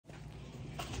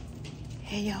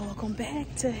Hey y'all, welcome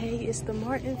back to Hey It's the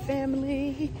Martin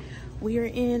family. We are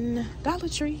in Dollar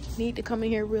Tree. Need to come in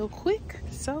here real quick,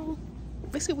 so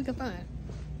let's see what we can find.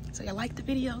 So y'all like the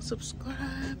video,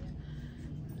 subscribe,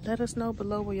 let us know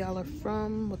below where y'all are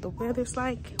from, what the weather's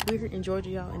like. We're in Georgia,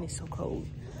 y'all, and it's so cold,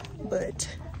 but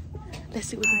let's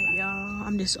see what we got. Y'all,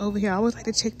 I'm just over here. I always like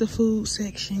to check the food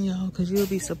section, y'all, because you'll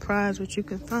be surprised what you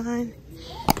can find.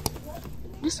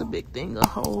 This is a big thing of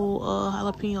whole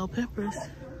jalapeno peppers.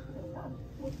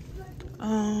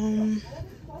 I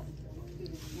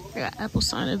got apple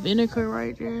cider vinegar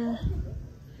right there.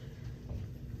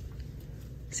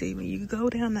 See, when you go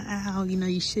down the aisle, you know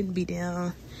you shouldn't be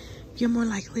down. You're more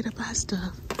likely to buy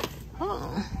stuff.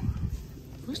 Oh,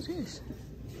 what's this?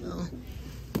 Oh.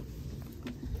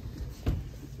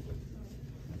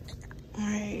 All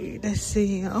right, let's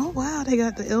see. Oh wow, they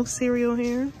got the Elf cereal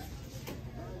here.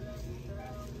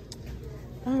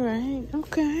 All right,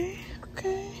 okay.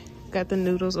 Got the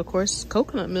noodles, of course.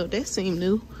 Coconut milk, that seemed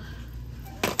new.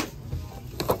 I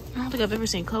don't think I've ever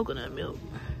seen coconut milk.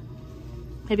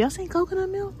 Have y'all seen coconut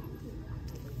milk?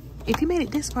 If you made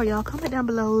it this far, y'all, comment down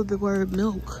below the word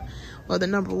milk or the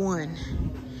number 1.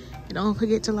 And don't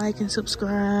forget to like and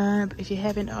subscribe if you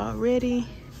haven't already.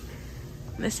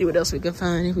 Let's see what else we can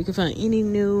find. If we can find any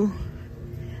new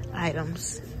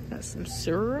items. Got some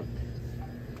syrup.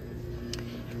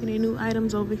 Any new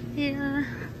items over here?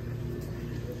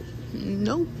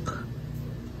 Nope.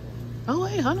 Oh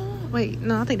wait, hold on. Wait,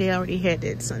 no, I think they already had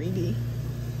that Sunny D.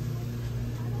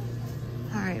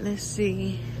 Alright, let's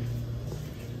see.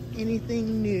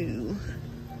 Anything new?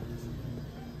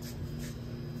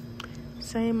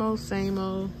 Same old, same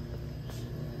old.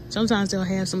 Sometimes they'll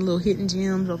have some little hidden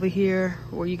gems over here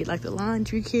where you get like the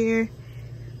laundry care.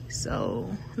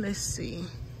 So, let's see.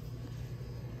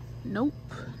 Nope,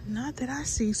 not that I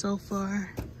see so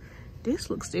far.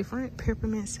 This looks different.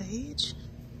 Peppermint sage.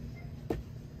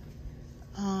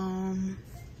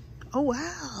 Oh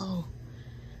wow.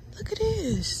 Look at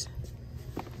this.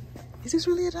 Is this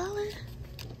really $1?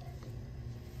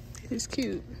 It's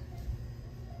cute.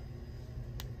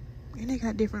 And they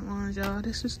got different ones, y'all.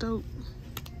 This is dope.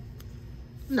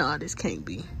 Nah, this can't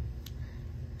be.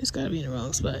 This gotta be in the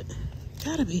wrong spot.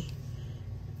 Gotta be.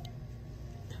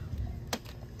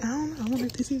 I don't know. I wonder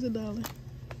if this is $1.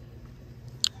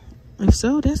 If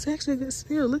so, that's actually a good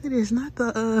steal. Look at this, not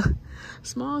the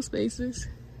small spaces.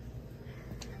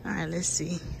 All right, let's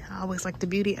see. I always like the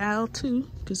beauty aisle too,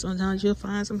 because sometimes you'll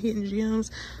find some hidden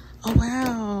gems. Oh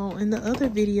wow, in the other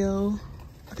video,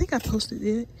 I think I posted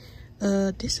it.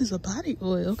 This is a body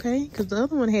oil, okay? Because the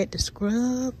other one had the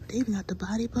scrub. They even got the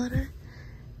body butter.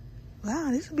 Wow,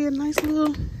 this would be a nice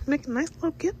little, make a nice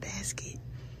little gift basket.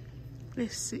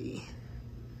 Let's see.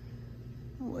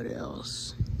 What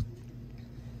else?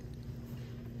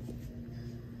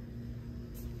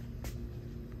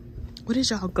 What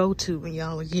is y'all go-to when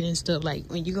y'all are getting stuff? Like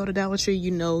when you go to Dollar Tree, you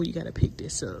know you gotta pick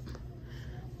this up.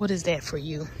 What is that for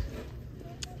you?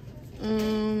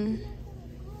 I'm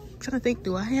trying to think,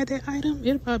 do I have that item?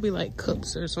 It'll probably be like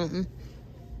cups or something.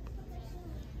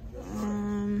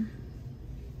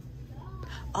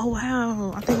 Oh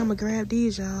wow, I think I'm gonna grab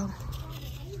these, y'all.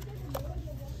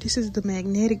 This is the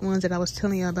magnetic ones that I was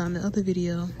telling y'all about in the other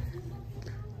video.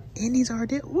 And these are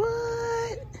there.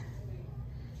 What?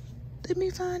 Let me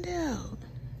find out.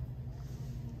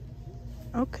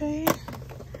 Okay.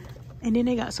 And then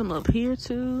they got some up here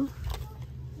too.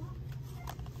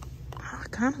 I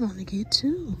kind of want to get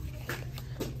two.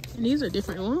 And these are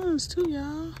different ones too,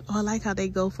 y'all. Oh, I like how they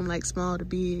go from like small to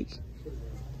big.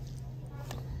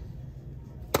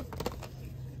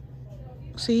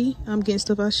 See, I'm getting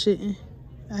stuff I shouldn't.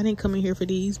 I didn't come in here for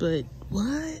these, but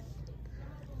what?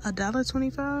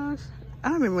 $1.25?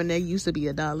 I remember when they used to be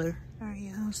 $1. All right,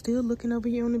 y'all, still looking over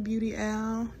here on the beauty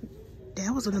aisle.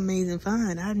 That was an amazing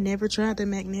find. I've never tried the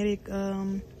magnetic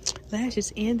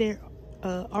lashes and their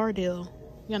Ardell.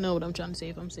 Y'all know what I'm trying to say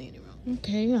if I'm saying it wrong.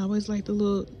 Okay, I always like the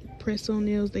little press-on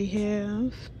nails they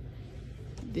have.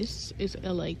 This is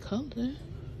LA color.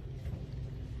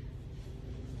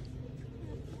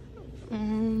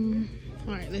 All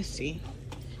right, let's see.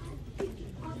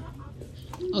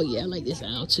 Oh yeah, I like this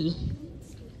aisle too.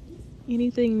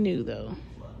 Anything new though?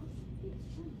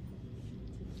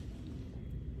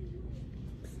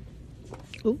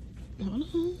 Oh, hold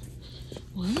on.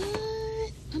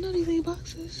 What? I know these ain't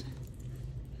boxes.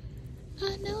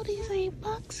 I know these ain't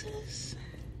boxes.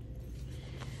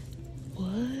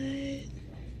 What?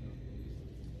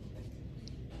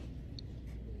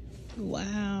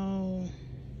 Wow.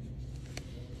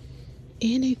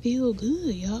 And they feel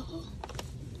good, y'all.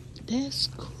 That's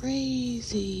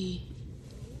crazy.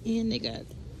 And they got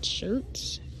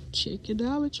shirts Check your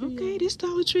Dollar Tree. Okay, this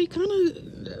Dollar Tree kind of,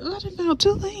 I done found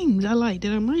two things I like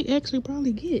that I might actually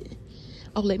probably get.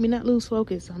 Oh, let me not lose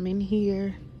focus. I'm in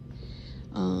here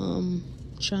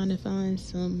trying to find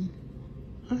some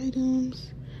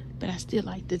items, but I still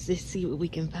like to just see what we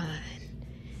can find.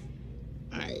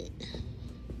 All right.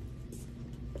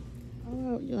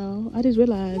 Oh, y'all, I just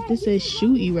realized this says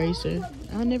shoe eraser.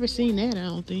 I've never seen that, I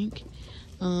don't think.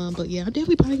 But yeah, I'm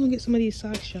definitely probably gonna get some of these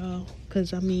socks, y'all.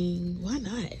 Cause I mean, why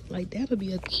not? Like, that would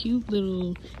be a cute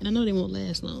little, and I know they won't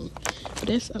last long, but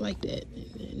I like that.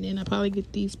 And then I probably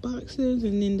get these boxes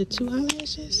and then the 2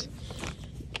 eyelashes.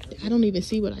 I don't even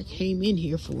see what I came in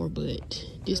here for, but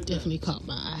this definitely caught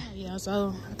my eye. Yeah,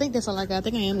 so I think that's all I got. I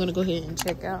think I am gonna go ahead and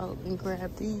check out and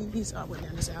grab these. Oh, I went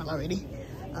down this aisle already.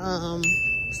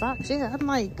 Socks, yeah, I'm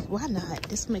like, why not?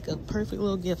 This will make a perfect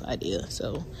little gift idea.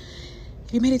 So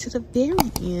if you made it to the very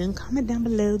end, comment down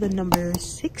below the number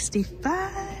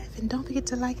 65, and don't forget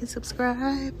to like and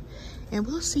subscribe, and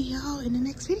we'll see y'all in the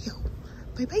next video.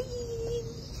 Bye bye.